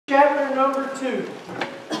chapter number 2.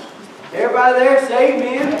 Everybody there say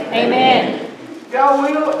amen. Amen. If y'all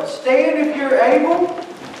will, stand if you're able.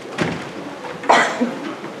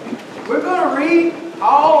 We're going to read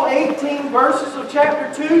all 18 verses of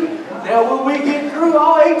chapter 2. Now, will we get through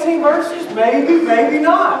all 18 verses? Maybe, maybe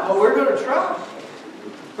not. But we're going to try.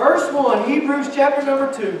 Verse 1, Hebrews chapter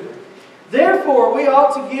number 2. Therefore, we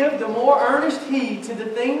ought to give the more earnest heed to the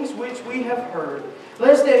things which we have heard,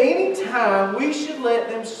 lest at any time we should let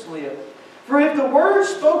them slip. For if the word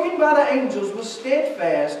spoken by the angels was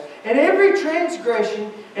steadfast, and every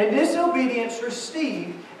transgression and disobedience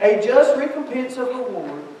received a just recompense of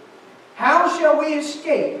reward, how shall we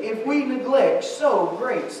escape if we neglect so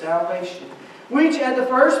great salvation, which at the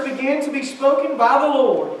first began to be spoken by the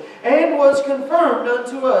Lord, and was confirmed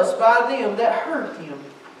unto us by them that heard him?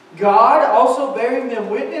 God also bearing them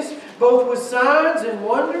witness, both with signs and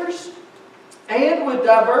wonders, and with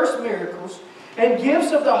diverse miracles, and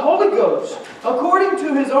gifts of the Holy Ghost, according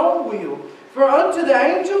to His own will. For unto the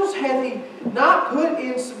angels hath He not put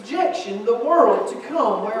in subjection the world to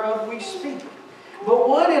come, whereof we speak. But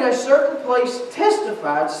one in a certain place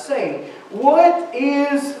testified, saying, What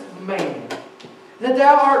is man, that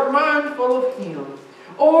thou art mindful of him?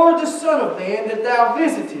 Or the Son of Man, that thou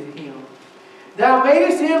visited him? Thou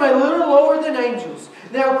madest him a little lower than angels.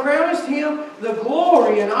 Thou crownest him the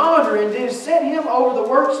glory and honor, and didst set him over the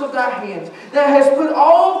works of thy hands. Thou hast put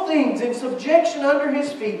all things in subjection under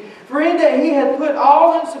his feet. For in that he had put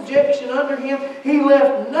all in subjection under him, he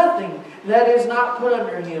left nothing that is not put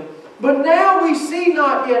under him. But now we see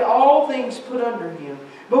not yet all things put under him,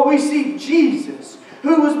 but we see Jesus,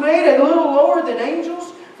 who was made a little lower than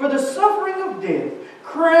angels for the suffering of death,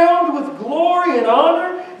 crowned with glory and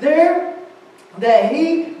honor, there that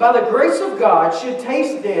he, by the grace of God, should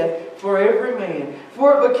taste death for every man.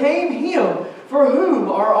 For it became him for whom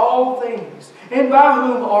are all things, and by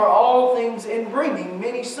whom are all things, in bringing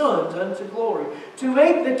many sons unto glory, to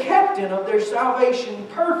make the captain of their salvation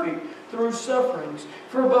perfect through sufferings.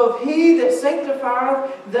 For both he that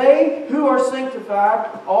sanctifieth, they who are sanctified,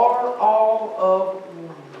 are all of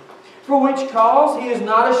one. For which cause he is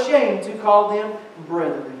not ashamed to call them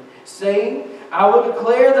brethren, saying, I will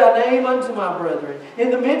declare thy name unto my brethren. In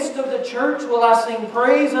the midst of the church will I sing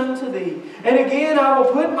praise unto thee. And again I will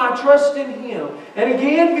put my trust in him. And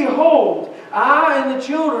again, behold, I and the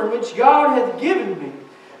children which God hath given me.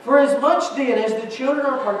 For as much then as the children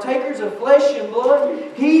are partakers of flesh and blood,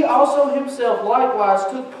 he also himself likewise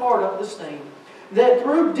took part of the same, that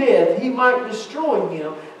through death he might destroy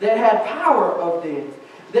him that had power of death,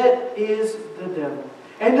 that is the devil,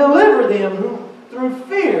 and deliver them who through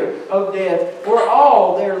fear of death were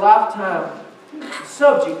all their lifetime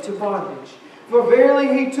subject to bondage. For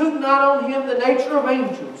verily he took not on him the nature of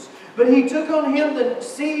angels, but he took on him the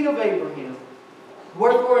seed of Abraham.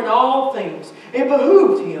 Wherefore in all things it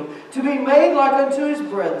behooved him to be made like unto his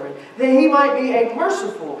brethren, that he might be a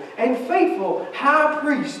merciful and faithful high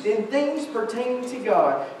priest in things pertaining to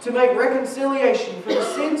God, to make reconciliation for the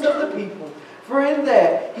sins of the people. For in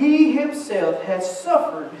that he himself has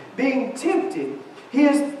suffered, being tempted, he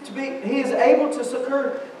is able to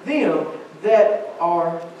succor them that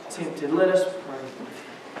are tempted. Let us pray.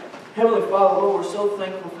 Heavenly Father, Lord, we're so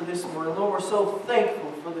thankful for this morning. Lord, we're so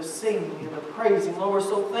thankful for the singing and the praising. Lord, we're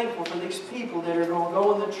so thankful for these people that are going to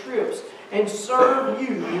go on the trips and serve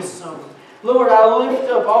you this summer. Lord, I lift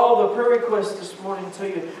up all the prayer requests this morning to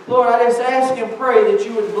you. Lord, I just ask and pray that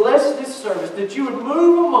you would bless this service, that you would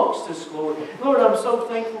move amongst us, Lord. Lord, I'm so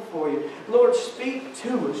thankful for you. Lord, speak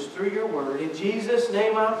to us through your word. In Jesus'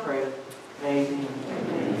 name I pray. Amen.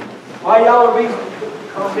 While y'all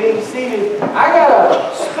are being seated, I got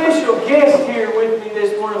a special guest here with me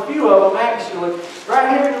this morning. A few of them, actually. Right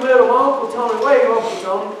here in the middle, my Uncle Tony. Wave, Uncle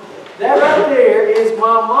Tony. That right there is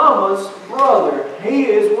my mama's brother. He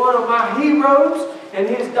is one of my heroes, and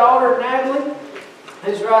his daughter Natalie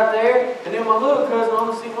is right there. And then my little cousin, I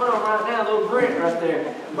only see one of them right now, little Brent right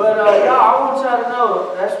there. But y'all, I want y'all to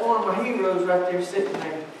know that's one of my heroes right there sitting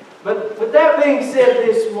there. But with that being said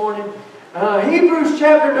this morning, Hebrews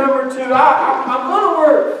chapter number 2, I'm going to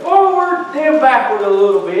work forward then backward a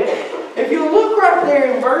little bit. If you look right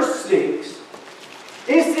there in verse 6,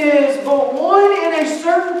 it says, But one in a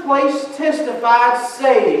certain place testified,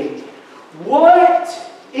 saying,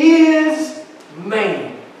 What is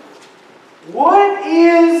man? What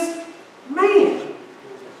is man?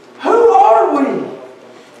 Who are we?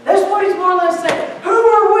 That's what he's more or less saying. Who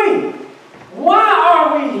are we? Why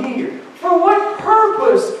are we here? For what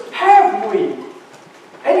purpose have we?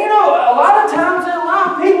 And you know, a lot of times in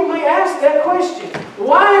life, people may ask that question.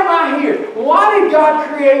 Why am I here? Why did God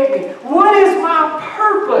create me? What is my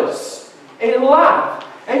purpose in life?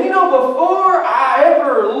 And you know,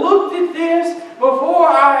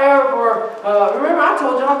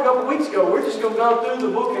 go through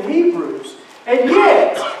the book of Hebrews. And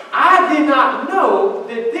yet, I did not know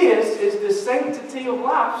that this is the Sanctity of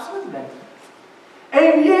Life Sunday.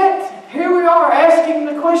 And yet, here we are asking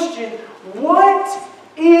the question, what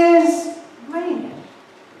is man?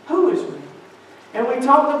 Who is man? And we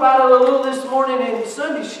talked about it a little this morning in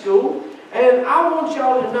Sunday school. And I want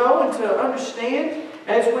y'all to know and to understand,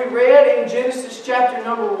 as we read in Genesis chapter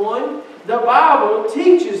number 1, the Bible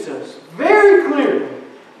teaches us very clearly,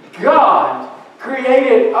 God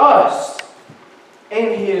created us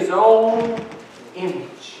in His own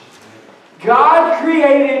image. God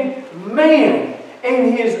created man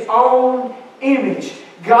in His own image.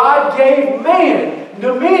 God gave man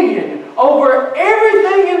dominion over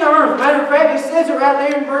everything in the earth. Matter of fact, it says it right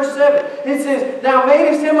there in verse 7. It says, Thou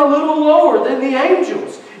madest him a little lower than the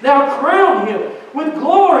angels. Thou crowned him with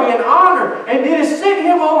glory and honor, and didst set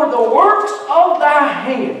him over the works of thy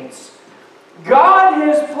hands. God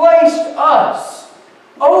has placed us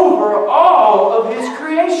over all of His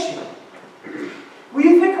creation. Will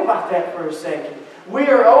you think about that for a second? We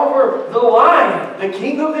are over the lion, the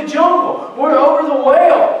king of the jungle. We're over the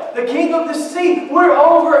whale, the king of the sea. We're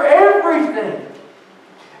over everything.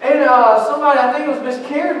 And somebody, I think it was Miss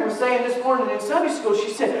Karen, was saying this morning in Sunday school,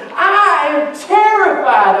 she said, I am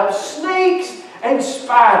terrified of snakes and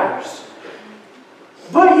spiders.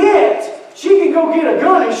 But yet, she can go get a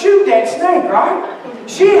gun and shoot that snake, right?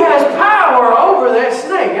 She has power over that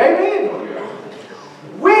snake. Amen?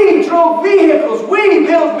 We drove vehicles. We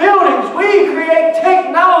build buildings. We create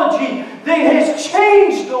technology that has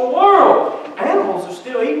changed the world. Animals are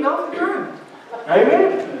still eating off the ground.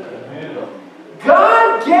 Amen?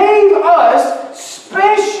 God gave us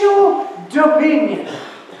special dominion.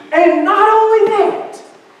 And not only that,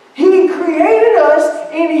 He created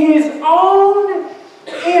us in His own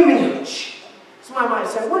image. Somebody might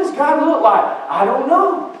say, what does God look like? I don't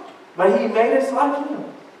know. But He made us like Him.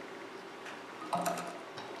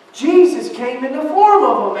 Jesus came in the form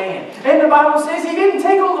of a man. And the Bible says He didn't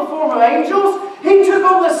take on the form of angels. He took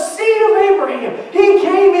on the seed of Abraham. He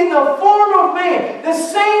came in the form of man. The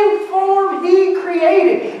same form He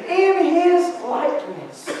created in His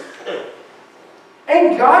likeness.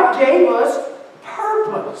 And God gave us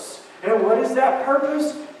purpose. And what is that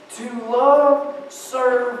purpose? To love,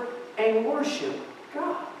 serve, and worship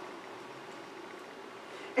God.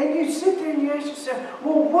 And you sit there and you ask yourself,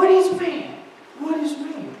 well, what is man? What is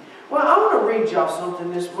man? Well, I want to read y'all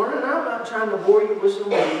something this morning, and I'm not trying to bore you with some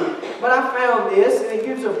reading, but I found this, and it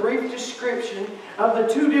gives a brief description of the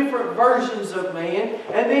two different versions of man,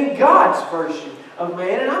 and then God's version of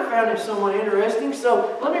man, and I found it somewhat interesting,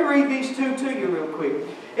 so let me read these two to you real quick.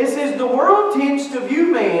 It says, the world tends to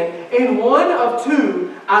view man in one of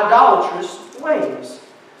two idolatrous ways.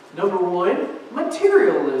 Number one,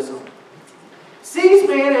 materialism. Sees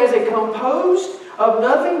man as a composed of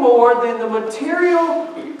nothing more than the material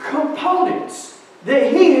components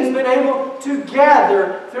that he has been able to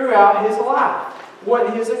gather throughout his life.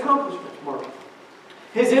 What his accomplishments were.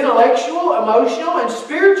 His intellectual, emotional, and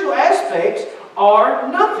spiritual aspects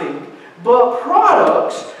are nothing but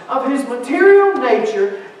products of his material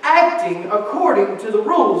nature acting according to the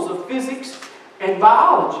rules of physics and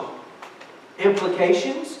biology.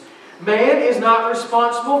 Implications: man is not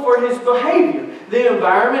responsible for his behavior. The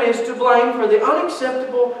environment is to blame for the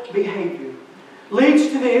unacceptable behavior. Leads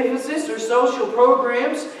to the emphasis or social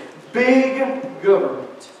programs, big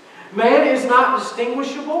government. Man is not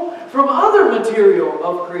distinguishable from other material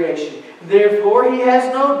of creation. Therefore, he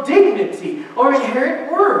has no dignity or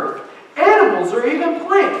inherent worth. Animals or even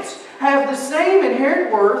plants have the same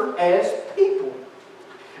inherent worth as people.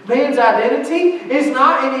 Man's identity is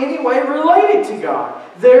not in any way related to God.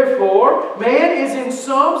 Therefore, man is in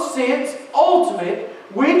some sense ultimate,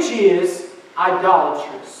 which is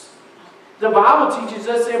idolatrous. The Bible teaches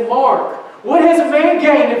us in Mark, what has a man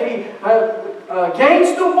gained if he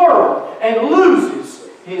gains the world and loses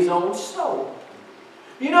his own soul?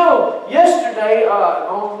 You know, yesterday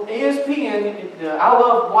on ESPN, I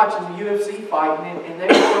love watching the UFC fighting, and they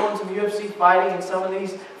were showing some UFC fighting, and some of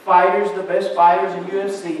these fighters, the best fighters in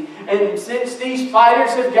UFC. And since these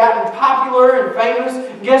fighters have gotten popular and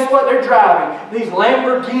famous, guess what they're driving? These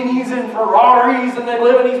Lamborghinis and Ferraris, and they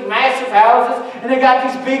live in these massive houses, and they got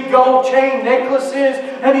these big gold chain necklaces,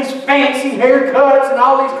 and these fancy haircuts, and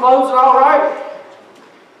all these clothes are all right.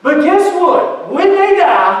 But guess what? When they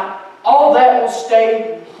die, all that will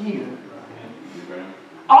stay here.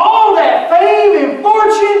 All that fame and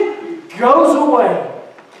fortune goes away.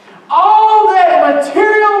 All that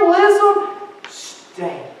materialism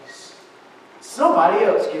stays. Somebody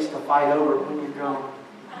else gets to fight over it when you're gone.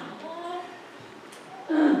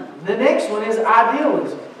 The next one is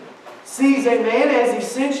idealism. sees a man as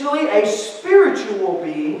essentially a spiritual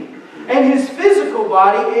being, and his physical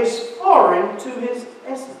body is foreign to his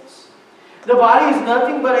essence. The body is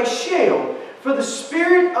nothing but a shell for the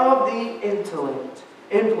spirit of the intellect.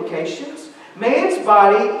 Implications: man's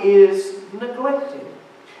body is neglected.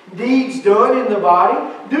 Deeds done in the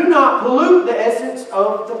body do not pollute the essence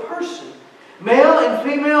of the person. Male and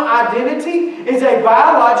female identity is a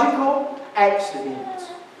biological accident.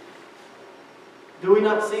 Do we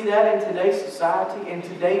not see that in today's society, in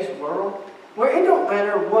today's world? Where it don't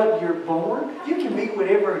matter what you're born, you can be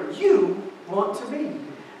whatever you want to be.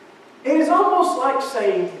 It is almost like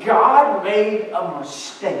saying God made a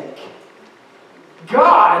mistake.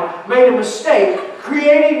 God made a mistake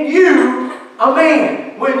creating you a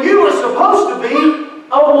man when you were supposed to be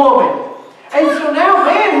a woman. And so now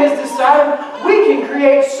man has decided we can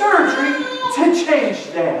create surgery to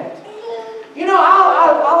change that. You know,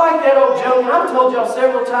 I like that old joke, and I've told y'all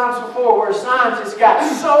several times before, where scientists got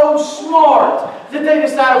so smart that they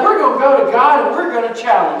decided we're going to go to God and we're going to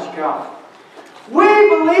challenge God. We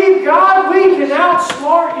believe, God, we can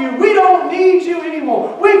outsmart you. We don't need you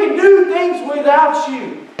anymore. We can do things without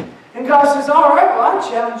you. And God says, all right, well, I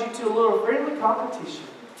challenge you to a little friendly competition.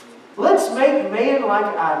 Let's make man like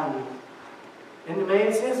I do. And the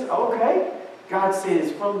man says, okay. God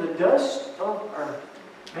says, from the dust of earth.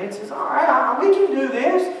 Man says, all right, we can do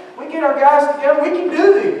this. We get our guys together, we can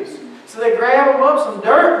do this. So they grab them up some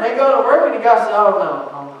dirt and they go to work, and the guy says, oh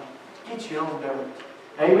no, get your own dirt.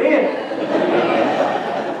 Amen.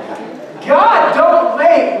 God don't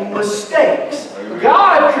make mistakes.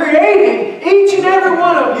 God created each and every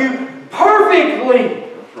one of you perfectly.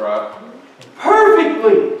 That's right.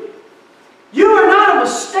 Perfectly. You are not a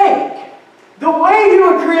mistake. The way you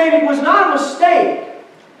were created was not a mistake.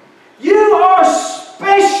 You are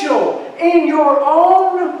special in your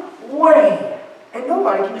own way. And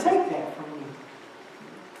nobody can take that from you.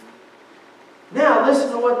 Now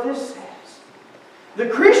listen to what this says. The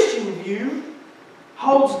Christian view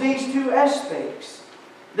holds these two aspects,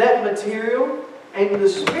 that material and the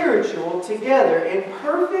spiritual, together in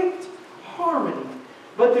perfect harmony.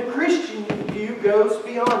 But the Christian view goes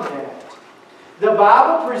beyond that. The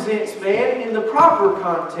Bible presents man in the proper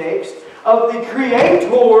context of the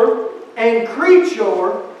creator and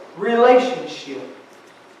creature relationship.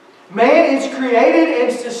 Man is created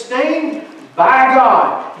and sustained by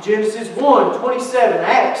God. Genesis 1, 27,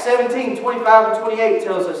 Acts 17, 25 and 28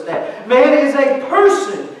 tells us that. Man is a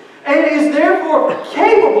person and is therefore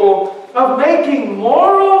capable of making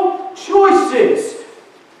moral choices.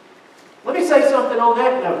 Let me say something on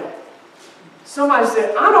that note. Somebody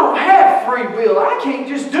said, I don't have free will. I can't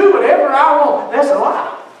just do whatever I want. That's a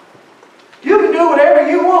lie. You can do whatever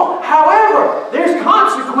you want. However, there's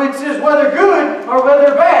consequences, whether good or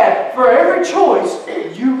whether bad, for every choice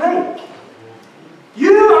you make.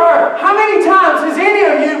 How many times has any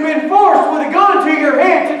of you been forced with a gun to your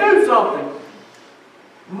head to do something?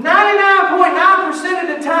 99.9%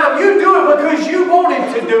 of the time you do it because you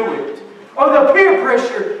wanted to do it. Or the peer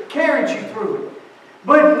pressure carried you through it.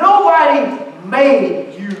 But nobody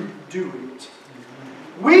made you do it.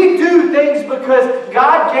 We do things because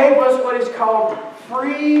God gave us what is called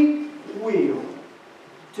free will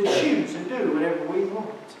to choose and do whatever we want.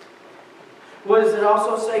 What does it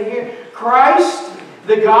also say here? Christ,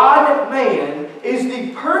 the God-man, is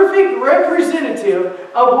the perfect representative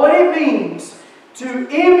of what it means to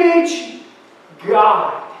image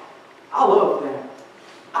God. I love that.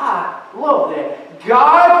 I love that.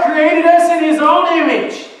 God created us in His own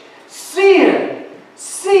image. Sin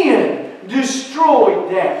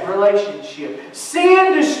destroyed that relationship.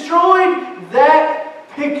 Sin destroyed that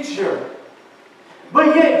picture.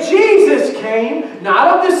 But yet Jesus came,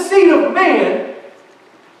 not of the seed of man,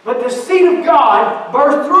 but the seed of God,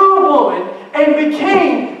 birthed through a woman, and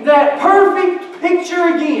became that perfect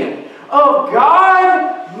picture again of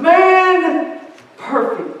God, man,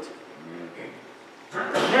 perfect.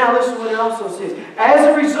 Now listen to what it also says. As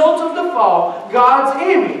a result of the fall, God's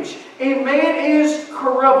image in man is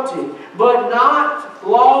corrupted, but not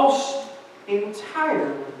lost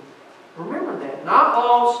entirely. Remember that. Not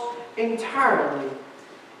lost entirely.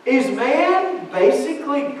 Is man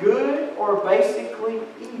basically good or basically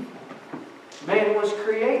evil? Man was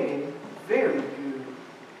created very good.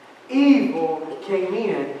 Evil came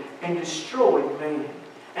in and destroyed man.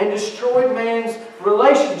 And destroyed man's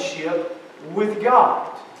relationship with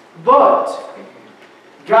God. But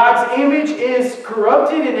God's image is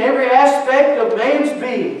corrupted in every aspect of man's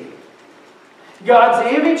being.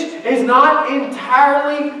 God's image is not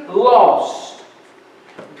entirely lost.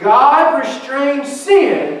 God restrains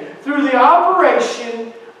sin through the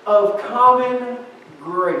operation of common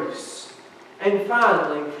grace. And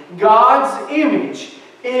finally, God's image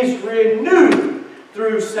is renewed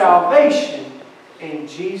through salvation in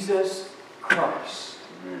Jesus Christ.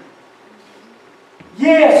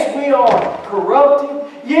 Yes, we are corrupted.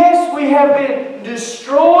 Yes, we have been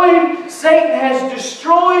destroyed. Satan has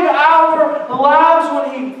destroyed our lives when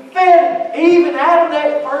he fed Eve and Adam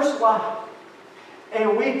that first life.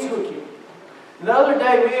 And we took it. The other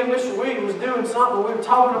day, me and Mr. Williams was doing something. We were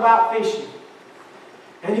talking about fishing.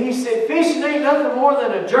 And he said, fishing ain't nothing more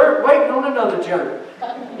than a jerk waiting on another jerk.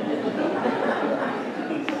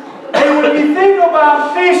 And when you think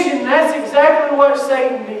about fishing, that's exactly what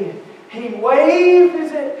Satan did. He waved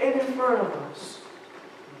it in front of us.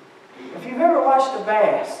 If you've ever watched a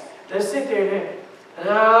bass, they sit there and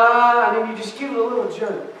then you just give it a little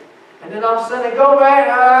jerk. And then all of a sudden they go back,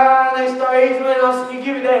 and they start easing, and all of a sudden you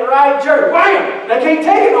give it that right jerk. Wham! They can't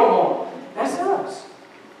take it no more. That's us.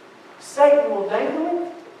 Satan will dangle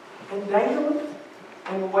it,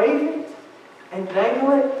 and wave it, and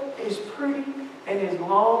dangle it as pretty and as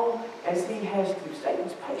long as he has to.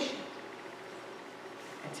 Satan's patient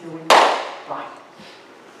until we bite.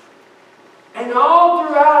 And all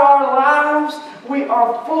throughout our lives, we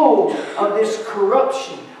are full of this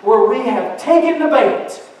corruption where we have taken the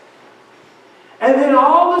bait. And then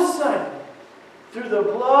all of a sudden, through the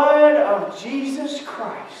blood of Jesus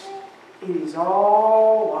Christ, it is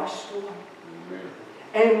all washed away.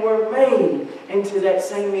 And we're made into that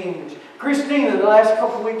same image. Christina, the last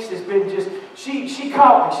couple of weeks has been just, she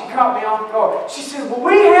caught me off guard. She said, will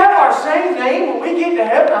we have our same name when we get to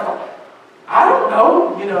heaven? I thought, I don't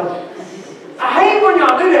know, I hate when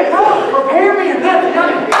y'all do that. Y'all don't prepare me or nothing.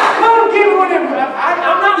 Y'all give me one of them.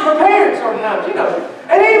 I'm not prepared sometimes,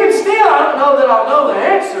 And even still, I don't know that I'll know the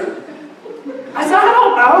answer. I said, I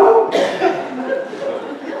don't know.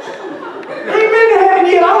 Ain't been to heaven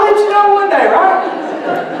yet. I'll let you know one day, right?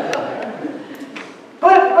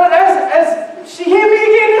 But as she hit me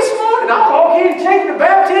again this morning, I walk in and check the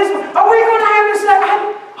baptism. Are we going to have this?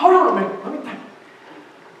 Hold on a minute. Let me think.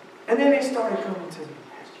 And then it started coming to me.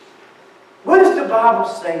 What does the Bible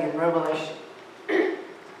say in Revelation?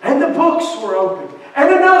 And the books were opened. And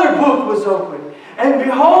another book was opened. And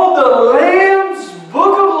behold, the Lamb's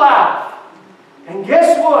book of life. And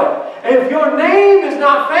guess what? If your name is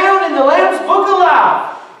not found in the Lamb's book of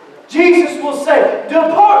life, Jesus will say,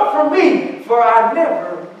 depart from me, for I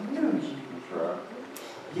never knew you.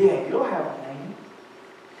 Yeah, you'll have a name.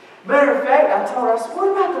 Matter of fact, I told her, I said, what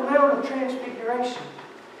about the Mount of Transfiguration?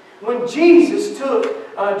 When Jesus took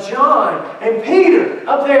John and Peter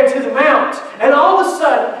up there to the mount, and all of a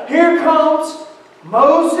sudden, here comes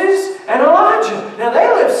Moses and Elijah. Now, they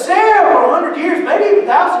lived several hundred years, maybe even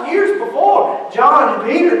 1,000 years before John and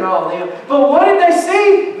Peter and all of them. But what did they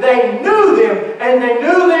see? They knew them, and they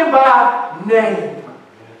knew them by name.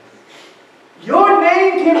 Your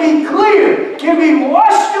name can be cleared, can be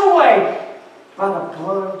washed away by the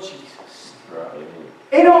blood of Jesus. Right.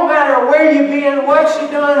 It don't matter where you've been, what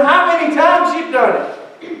you've done, how many times you've done it.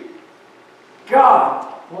 God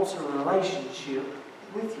wants a relationship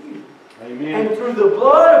with you. Amen. And through the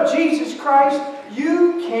blood of Jesus Christ,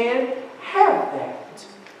 you can have that.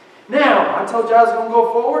 Now, I told you I was going to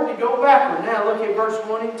go forward and go backward. Now look at verse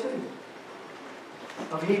 1 and 2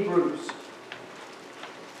 of Hebrews.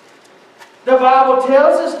 The Bible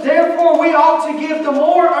tells us, therefore we ought to give the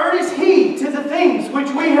more earnest heed to the things which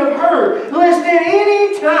we have heard, lest at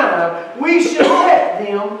any time we should let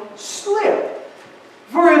them slip.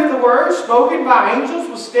 For if the word spoken by angels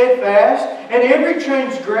was steadfast, and every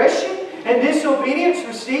transgression and disobedience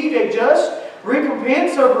received a just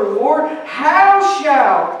recompense of reward, how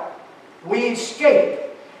shall we escape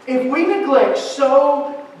if we neglect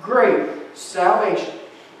so great salvation,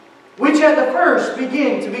 which at the first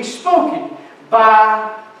began to be spoken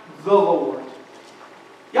by the Lord?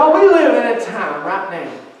 Y'all, we live in a time right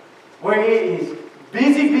now where it is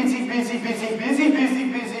busy.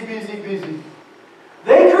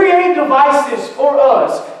 They create devices for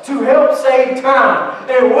us to help save time.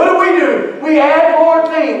 And what do? We add more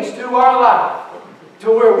things to our life to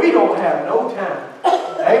where we don't have no time.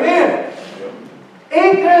 Amen.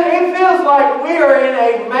 It feels like we are in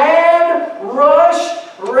a mad rush,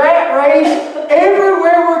 rat race,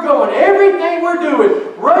 everywhere we're going, everything we're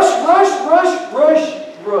doing. Rush.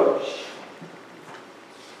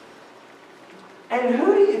 And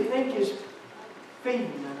who do you think is feeding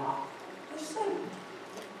it all? It's Satan.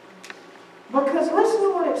 Because listen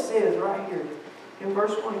to what it says right here in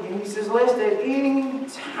verse 1 again. He says, lest at any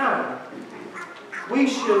time we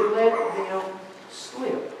should let them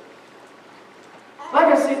slip.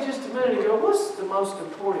 Like I said just a minute ago, what's the most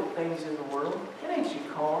important things in the world? It ain't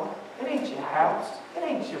your car. It ain't your house. It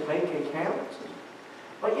ain't your bank account.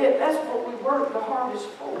 But yet, that's what we work the hardest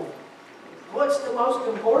for. What's the most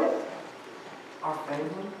important? Our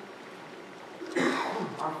family.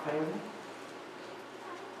 Our family.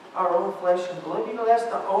 Our own flesh and blood. You know, that's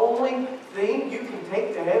the only thing you can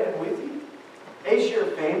take to heaven with you, is your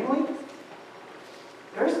family.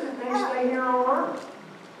 The rest of the things stay here on earth.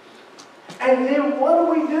 And then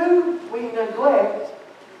what do? We neglect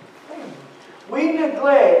family. We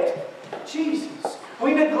neglect Jesus.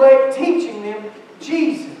 We neglect teaching them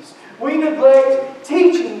Jesus. We neglect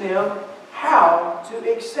teaching them how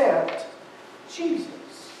to accept Jesus.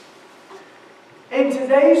 In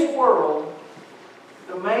today's world,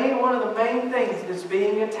 one of the main things that's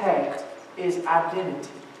being attacked is identity.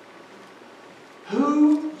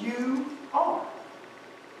 Who you are.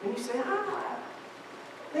 And you say,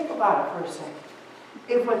 think about it for a second.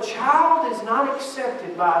 If a child is not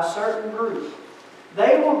accepted by a certain group,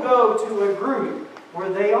 they will go to a group where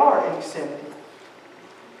they are accepted.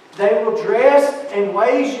 They will dress in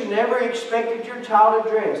ways you never expected your child to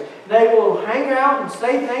dress. They will hang out and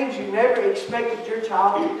say things you never expected your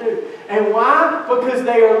child to do. And why? Because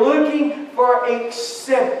they are looking for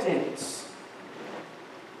acceptance.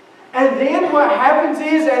 And then what happens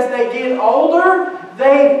is, as they get older,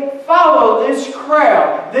 they follow this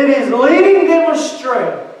crowd that is leading them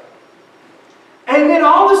astray. And then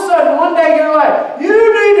all of a sudden, one day you're like, you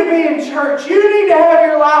need to be in church. You need to have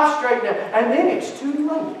your life straightened out. And then it's too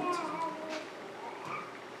late.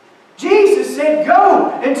 Jesus said,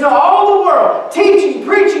 go into all the world, teaching,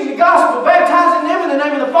 preaching the gospel, baptizing them in the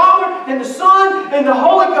name of the Father, and the Son, and the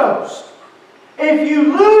Holy Ghost. If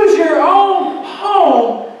you lose your own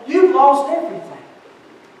home, you've lost everything.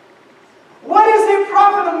 What does it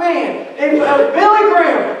profit a man if Billy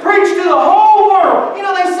Graham preached to the whole world? You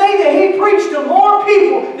know, they say that he preached to more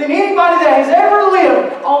people than anybody that has ever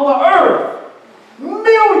lived on the earth.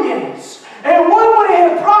 Millions. And what would it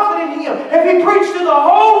have profited him if he preached to the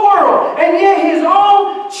whole world and yet his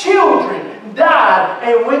own children died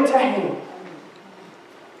and went to hell?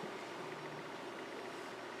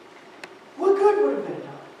 What good would have been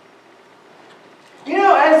done? You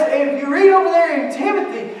know, if you read over there in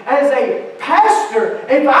Timothy, as a pastor,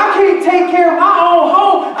 if I can't take care of my own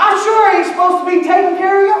home, I sure ain't supposed to be taking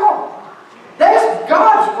care of y'all. That's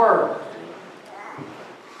God's word.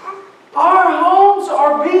 Our homes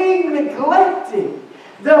are being neglected.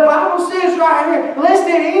 The Bible says right here, lest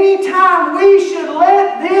at any time we should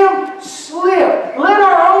let them slip. Let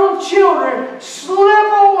our own children slip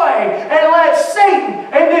away and let Satan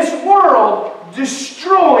and this world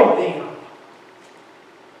destroy them.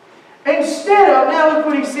 Instead of, now look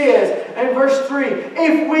what he says in verse 3,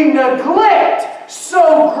 if we neglect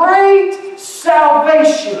so great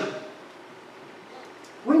salvation.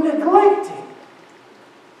 We neglect it.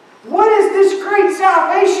 What is this great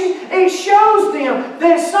salvation? It shows them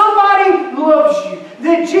that somebody loves you,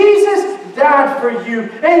 that Jesus died for you,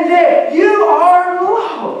 and that you are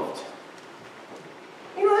loved.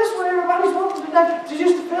 You know, that's what everybody's wanting today, to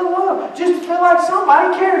just feel loved, just to feel like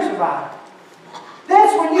somebody cares about it.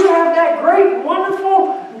 That's when you have that great,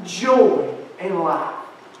 wonderful joy in life.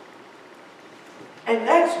 And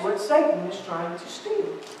that's what Satan is trying to steal.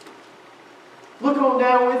 Look on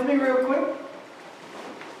down with me real quick.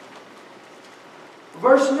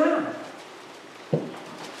 Verse 9.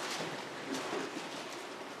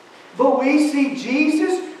 But we see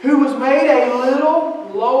Jesus, who was made a little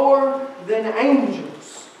lower than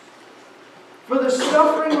angels, for the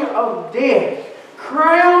suffering of death,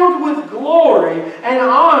 crowned with glory and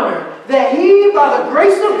honor, that He, by the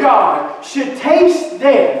grace of God, should taste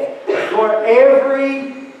death for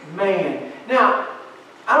every man. Now,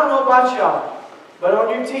 I don't know about y'all, but on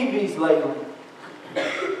your TVs lately,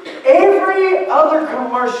 every other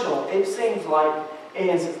commercial, it seems like,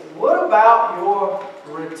 is, what about your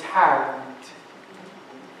retirement?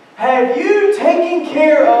 Have you taken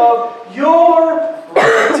care of your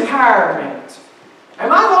retirement?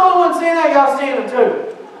 Am I the only one saying that? Y'all seeing them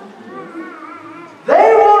too?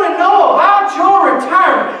 They want to know about your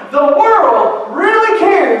retirement. The world really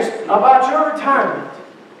cares about your retirement.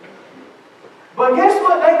 But guess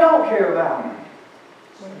what they don't care about?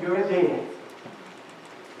 Your death.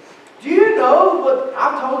 Do you know what,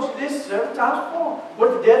 I've told you this several times before,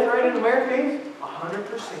 what the death rate in America is?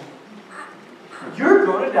 100%. You're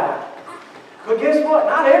going to die. But guess what?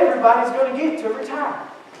 Not everybody's going to get to retire.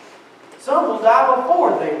 Some will die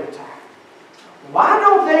before they retire. Why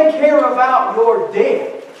don't they care about your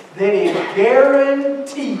death that is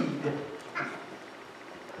guaranteed?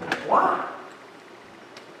 Why?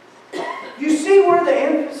 You see where the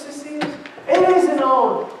emphasis is? It isn't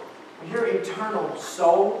on your eternal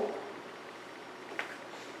soul.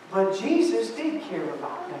 But Jesus did care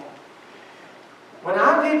about that. When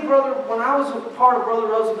I was a part of Brother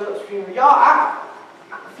Roosevelt's funeral, y'all,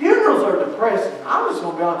 funerals are depressing. I'm just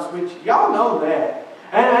going to be honest with you. Y'all know that.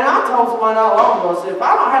 And I told somebody not long ago, I said, if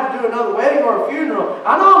I don't have to do another wedding or a funeral,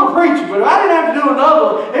 I know I'm a preacher, but if I didn't have to do another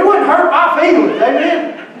one, it wouldn't hurt my feelings.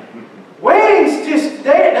 Amen? Weddings,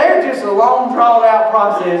 they're just a long, drawn-out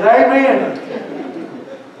process. Amen?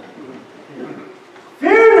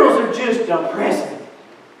 Funerals are just depressing.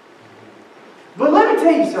 But let me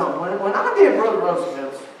tell you something. When I did Brother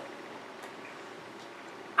Roosevelt's,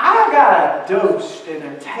 I got a dose and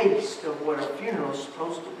a taste of what a funeral is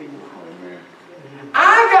supposed to be like.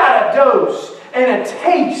 I got a dose and a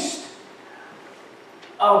taste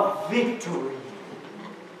of victory.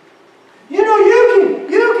 You know,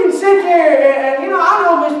 you can sit there and you know, I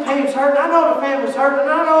know Miss Pam's hurting, I know the family's hurting, and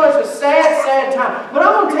I know it's a sad, sad time. But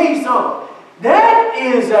I'm going to tell you something. That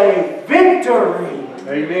is a victory.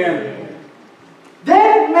 Amen.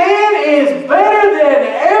 That man is better than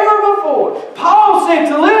ever before. Paul said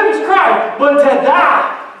to live is Christ, but to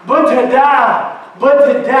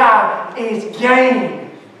die is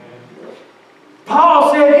gain.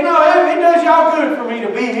 Paul said, you know, it does y'all good for me to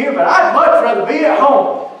be here, but I'd much rather be at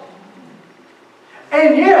home.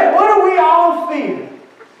 And yet, what do we all fear?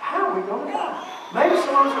 How are we going to die? Maybe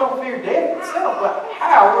someone's going to fear death itself, but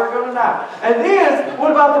how we're going to die. And then,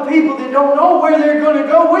 what about the people that don't know where they're going to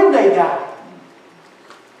go when they die?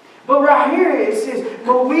 But right here it says,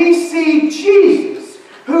 but we see Jesus,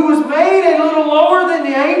 who was made a little lower than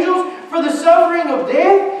the angels for the suffering of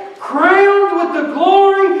death, crowned with the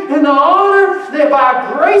glory and the honor that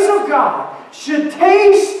by grace of God should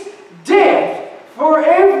taste death for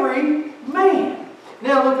every man.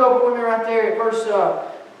 Now look over with me right there at verse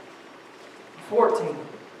 14.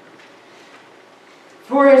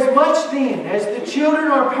 For as much then as the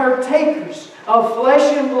children are partakers of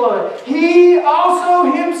flesh and blood, He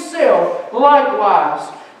also Himself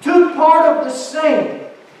likewise took part of the same,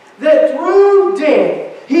 that through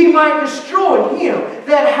death He might destroy him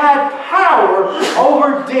that had power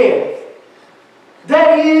over death,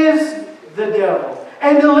 that is, the devil,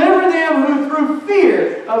 and deliver them who through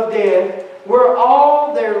fear of death were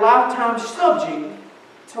all their lifetime subject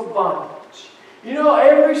to bondage. You know,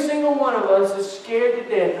 every single one of us is scared to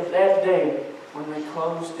death of that day when they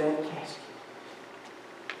close that casket.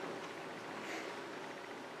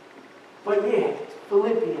 But yet,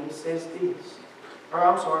 Philippians says this. Or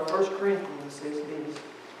I'm sorry, 1 Corinthians says this.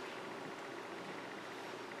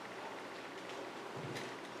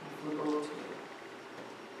 Flip over to it.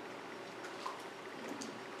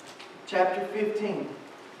 Chapter 15.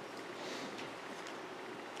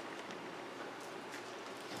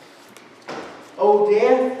 O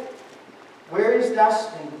death, where is thy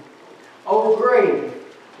sting? O grave,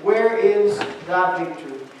 where is thy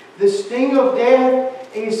victory? The sting of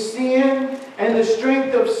death is sin, and the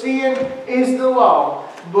strength of sin is the law.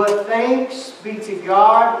 But thanks be to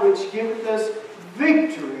God, which giveth us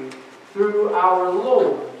victory through our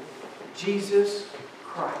Lord Jesus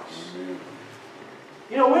Christ.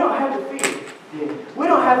 You know, we don't have to fear death. We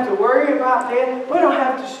don't have to worry about death. We don't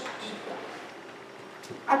have to...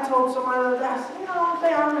 I told somebody the other day, I said, you know, the only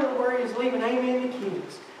thing I'm really worried is leaving Amy and the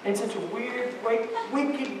kids in such a weird,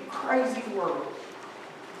 wicked, crazy world.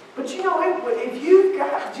 But you know, if you've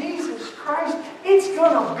got Jesus Christ, it's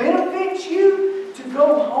going to benefit you to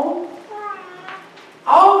go home.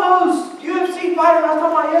 All those UFC fighters I was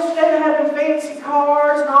talking about yesterday, they have the fancy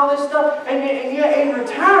cars and all this stuff, and yet in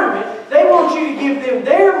retirement, they want you to give them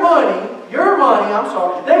their money, your money, I'm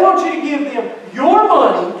sorry, they want you to give them your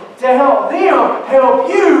money to help them help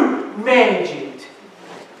you manage it.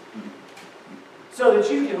 So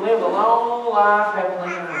that you can live a long life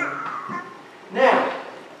happily ever after. Now,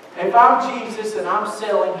 if I'm Jesus and I'm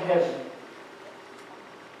selling heaven,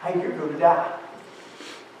 hey, you're going to die.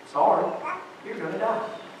 Sorry, you're going to die.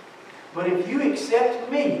 But if you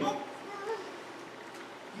accept me,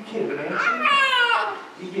 you get a mansion,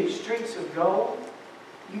 you get streets of gold,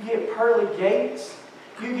 you get pearly gates,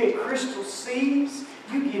 you get crystal seas,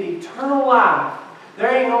 you get eternal life.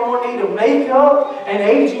 There ain't no more need of makeup and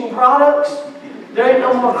aging products. There ain't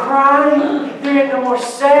no more crying. There ain't no more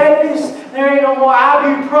sadness. There ain't no more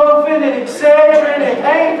ibuprofen and Excedrin and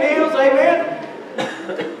pain pills. Amen?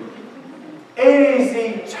 It is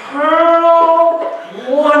eternal,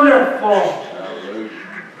 wonderful.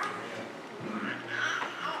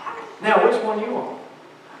 Now, which one you want?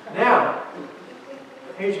 Now,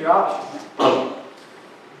 here's your option.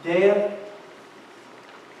 Death,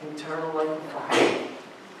 eternal lake of fire,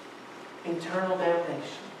 eternal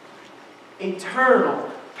damnation, eternal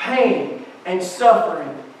pain and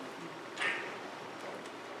suffering.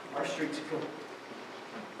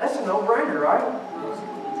 That's a no-brainer, right?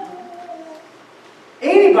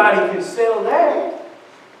 Anybody could sell that.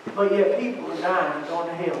 But yet people are dying and going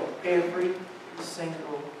to hell every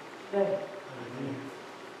single day.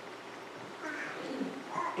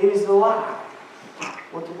 It is a lie,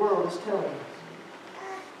 what the world is telling us.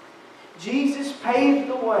 Jesus paved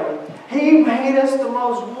the way. He made us the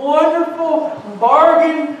most wonderful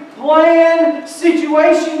bargain, plan,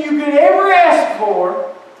 situation you could ever ask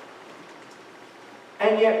for.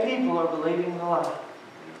 And yet people are believing the lie.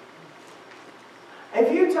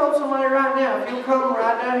 If you told somebody right now, if you'll come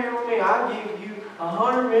right down here with me, I'll give you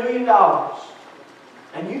 $100 million.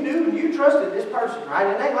 And you knew, you trusted this person, right?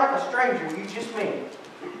 It ain't like a stranger you just met.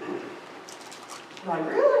 Like,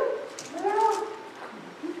 really? Yeah.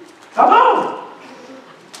 Come on!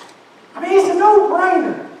 I mean, it's a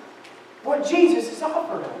no-brainer what Jesus has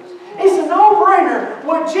offered us. It's a no-brainer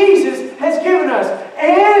what Jesus has given us.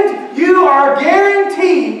 And you are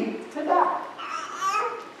guaranteed to die.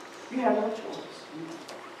 You have no choice.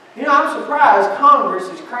 You know, I'm surprised Congress,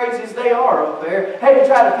 as crazy as they are up there, had to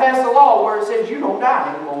try to pass a law where it says you don't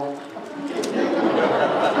die anymore.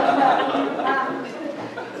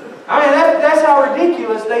 I mean, that's how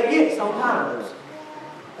ridiculous they get sometimes.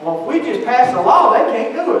 Well, if we just pass a law, they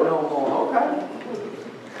can't do it no more. Okay.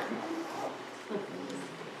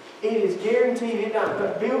 It is guaranteed. It doesn't.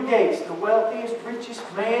 But Bill Gates, the wealthiest, richest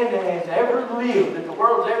man that has ever lived, that the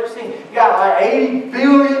world's ever seen, got like $80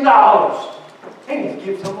 billion. And he's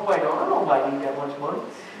giving some away. No, nobody needs that much money.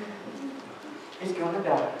 He's going to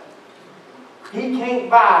die. He can't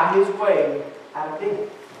buy his way out of death.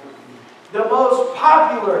 The most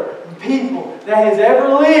popular people that has ever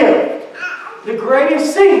lived, the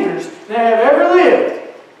greatest singers that have ever lived,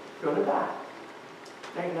 are going to die.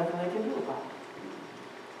 There ain't nothing they can do about it.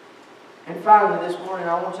 And finally, this morning,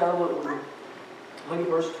 I want y'all to look with me. Look at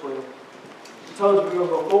verse 12. I told you we're going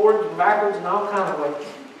to go forward and backwards and all kinds of ways.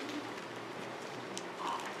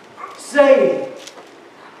 Saying,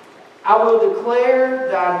 I will declare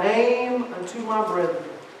thy name unto my brethren.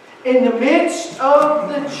 In the midst of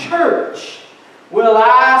the church will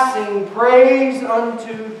I sing praise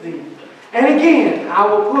unto thee. And again, I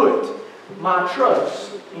will put my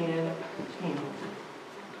trust in him.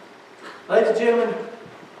 Ladies and gentlemen,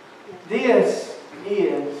 this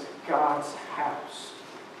is God's house.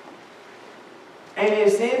 And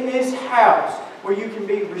it's in this house where you can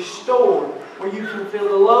be restored, where you can feel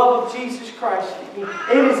the love of Jesus Christ.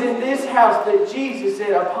 It is in this house that Jesus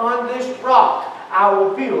said, upon this rock I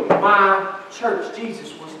will build my church.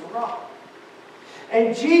 Jesus was the rock.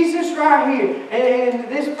 And Jesus right here, and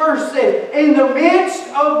this verse says, in the midst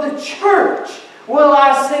of the church will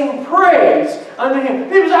I sing praise unto him.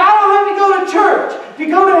 People say, I don't have to go to church to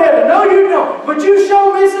go to heaven. No, you don't. But you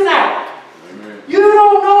sure missing out. Amen. You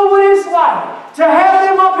don't know what it's like to have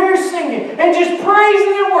them up here singing and just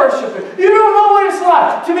praising and worshiping. You don't know what it's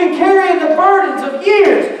like to be carrying the burdens of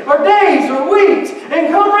years or days or weeks and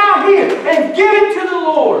come right here and give it to the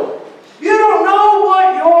Lord. You don't know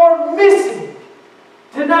what you're missing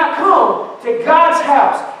to not come to God's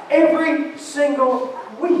house every single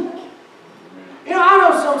week. You know, I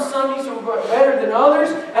know some Sundays are better than others,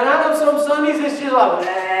 and I know some Sundays it's just like,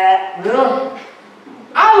 nah, you know.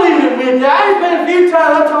 I'll even admit that. There's been a few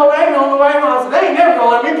times I told Amy on the way home, I said, they ain't never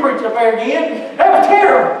going to let me preach up there again. That was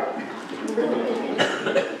terrible.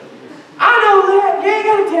 I know that. You ain't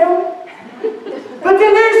got to tell me. But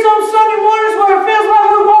then there's some Sunday mornings where it feels like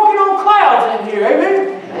we're walking on clouds in here.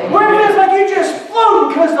 Amen? Where it feels like you're just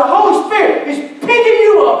floating because the Holy Spirit is picking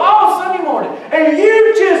you up all Sunday morning. And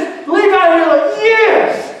you just leave out here like,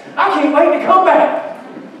 yes, I can't wait to come back.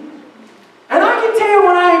 And I can tell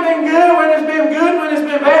when I ain't been good, when it's been good, when it's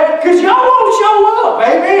been bad, because y'all won't show up,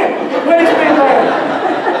 amen, when it's been bad.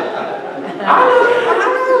 I know.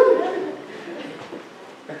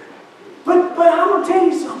 But I'm going to tell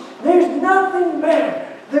you something. There's nothing better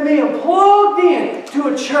than being plugged in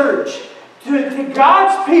to a church, to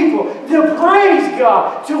God's people, to praise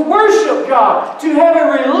God, to worship God, to have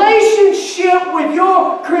a relationship with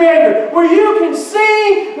your Creator, where you can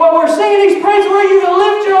sing while we're singing these praises, where you can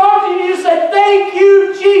lift your arms and you just say, thank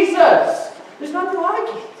you, Jesus. There's nothing like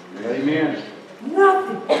it. Amen.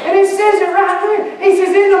 Nothing. And it says it right there. It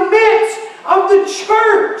says, in the midst of the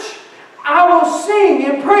church, I will sing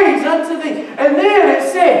and praise unto thee. And then it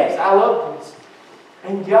says, I love this,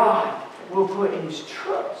 and God will put His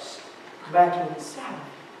trust back inside.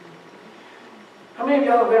 How many of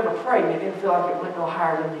y'all have ever prayed and it didn't feel like it went no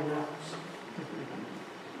higher than your nose?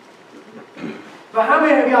 But how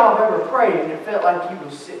many of y'all have ever prayed and it felt like you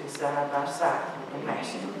were sitting side by side with the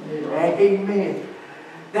Master? Amen.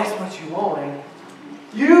 That's what you want, ain't it?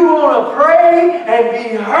 You want to pray and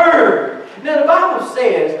be heard. Now the Bible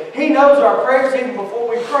says He knows our prayers even before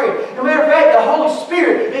we pray. As a matter of fact, the Holy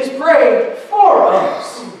Spirit is praying for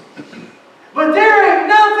us. But there ain't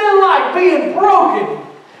nothing like being broken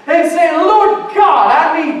and saying, Lord God,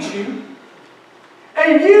 I need you.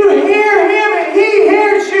 And you hear Him and He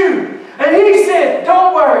hears you. And He said,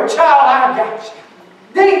 don't worry, child, I got you.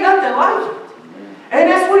 There ain't nothing like it. And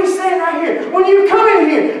that's what He's saying right here. When you come in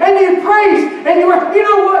here and you praise and you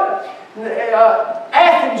know what?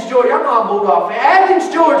 Athens, Georgia. I'm not a Bulldog fan.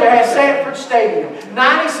 Athens, Georgia has Sanford Stadium.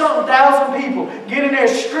 90-something thousand people get in there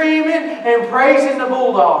screaming and praising the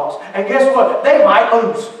Bulldogs. And guess what? They might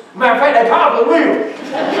lose. Matter of fact, they probably will.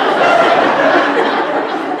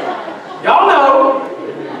 Y'all know.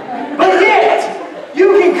 But yet,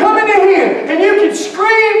 you can come into here and you can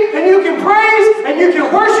scream and you can praise and you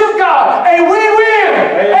can worship God. And we win.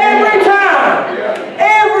 Every time.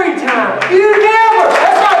 Every time. You never.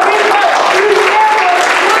 That's not me. You never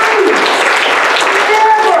lose.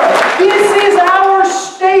 Never. This is our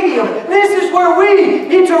stadium. This is where we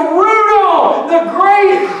get to root on the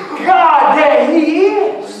great God that He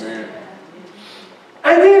is.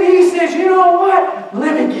 And then He says, you know what?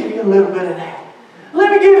 Let me give you a little bit of that.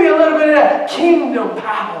 Let me give you a little bit of that kingdom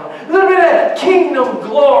power. A little bit of that kingdom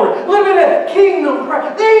glory. A little bit of that kingdom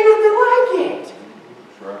prayer. There ain't nothing like it.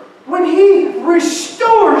 When He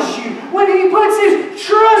restores you. When He puts His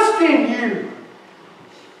trust in you.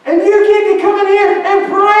 And you get to come in here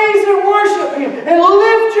and praise and worship Him. And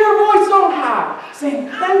lift your voice on high. Saying,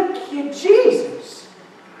 thank you, Jesus.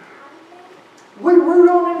 We root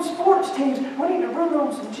on them sports teams. We need to root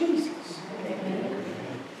on some Jesus.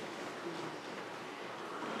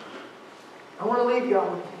 I want to leave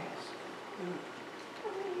y'all with this.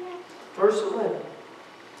 Verse 11.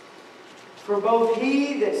 For both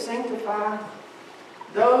He that sanctifieth,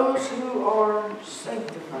 those who are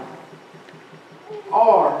sanctified,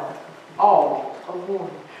 are all of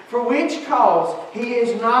one. For which cause He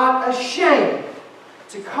is not ashamed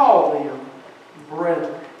to call them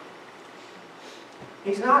brethren.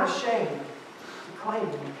 He's not ashamed to claim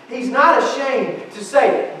them. He's not ashamed to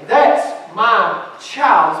say, that's my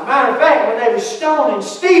child. As a matter of fact, when they were stoning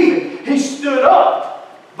Stephen, he stood up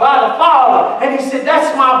by the Father and he said,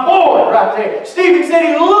 that's my boy right there. Stephen said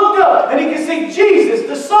he looked up and he could see Jesus,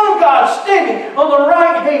 the Son of God, standing on the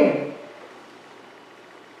right hand.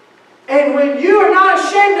 And when you are not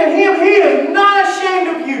ashamed of Him, He is not ashamed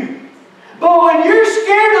of you. But when you're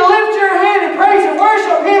scared to lift your hand and praise and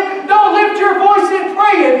worship Him, don't lift your voice in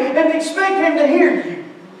praying and expect Him to hear you.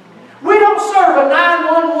 We don't serve a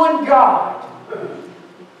 911 God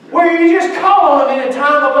where you just call Him in a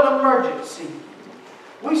time of an emergency.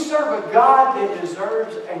 We serve a God that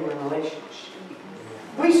deserves a relationship.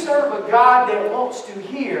 We serve a God that wants to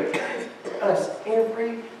hear us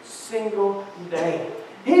every single day.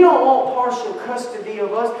 He don't want partial custody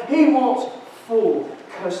of us. He wants full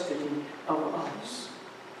custody of us.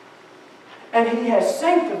 And He has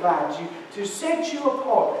sanctified you to set you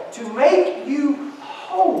apart, to make you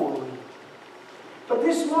holy. But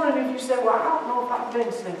this morning, if you say, well, I don't know if I've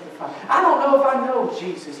been sanctified. I don't know if I know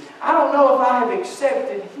Jesus. I don't know if I have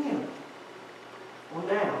accepted Him. Well,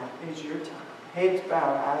 now is your time. Heads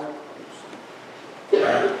bowed, eyes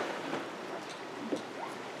closed.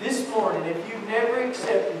 This morning, if you've never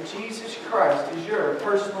accepted Jesus Christ as your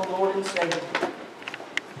personal Lord and Savior,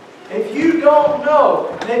 if you don't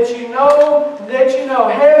know that you know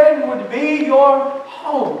heaven would be your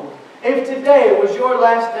home, if today was your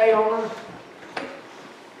last day on earth,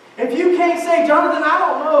 if you can't say, Jonathan, I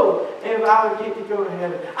don't know if I would get to go to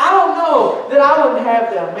heaven. I don't know that I wouldn't have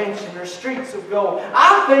the mansion or streets of gold.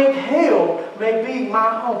 I think hell may be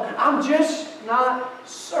my home. I'm just not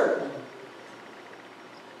certain.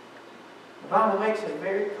 The Bible makes it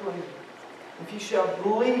very clear. If you shall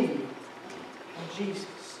believe in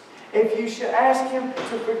Jesus, if you shall ask Him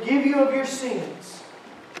to forgive you of your sins,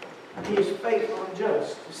 He is faithful and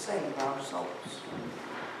just to save our souls.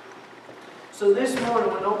 So this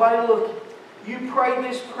morning, when nobody looking, you pray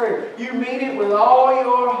this prayer. You mean it with all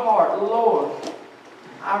your heart. Lord,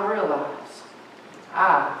 I realize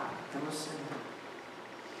I am a sinner.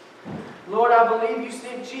 Lord, I believe you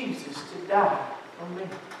sent Jesus to die for me.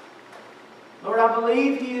 Lord, I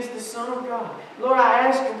believe He is the Son of God. Lord, I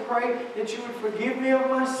ask and pray that you would forgive me of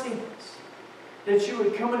my sins. That you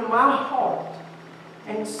would come into my heart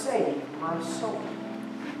and save my soul.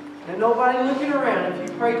 And nobody looking around, if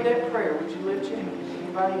you prayed that prayer, would you lift your hand?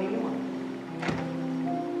 Anybody, anyone?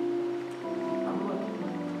 I'm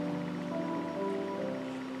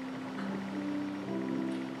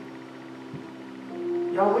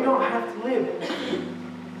looking. Y'all, we don't have to live it.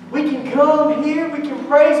 We can come here, we can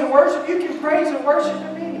praise and worship. You can praise and worship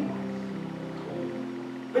Him.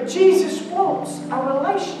 But Jesus wants a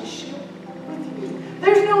relationship with you.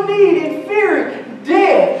 There's no need in fearing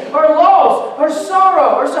death or loss or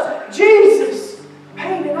sorrow or Jesus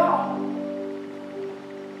paid it all.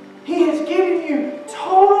 He has given you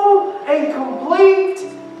total and complete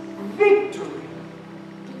victory.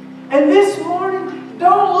 And this morning,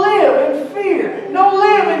 don't live in fear. Don't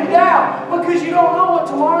live in doubt because you don't know what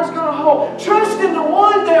tomorrow's going to hold. Trust in the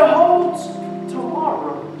one that holds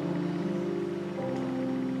tomorrow.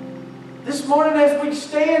 This morning as we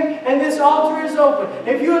stand and this altar is open,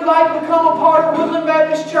 if you would like to become a part of Woodland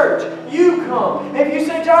Baptist Church, you come. If you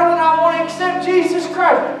say, Jonathan, I want to accept Jesus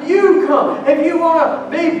Christ, you come. If you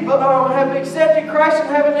want to have accepted Christ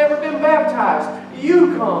and haven't never been baptized,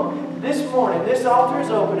 you come. This morning, this altar is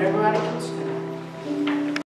open. Everybody can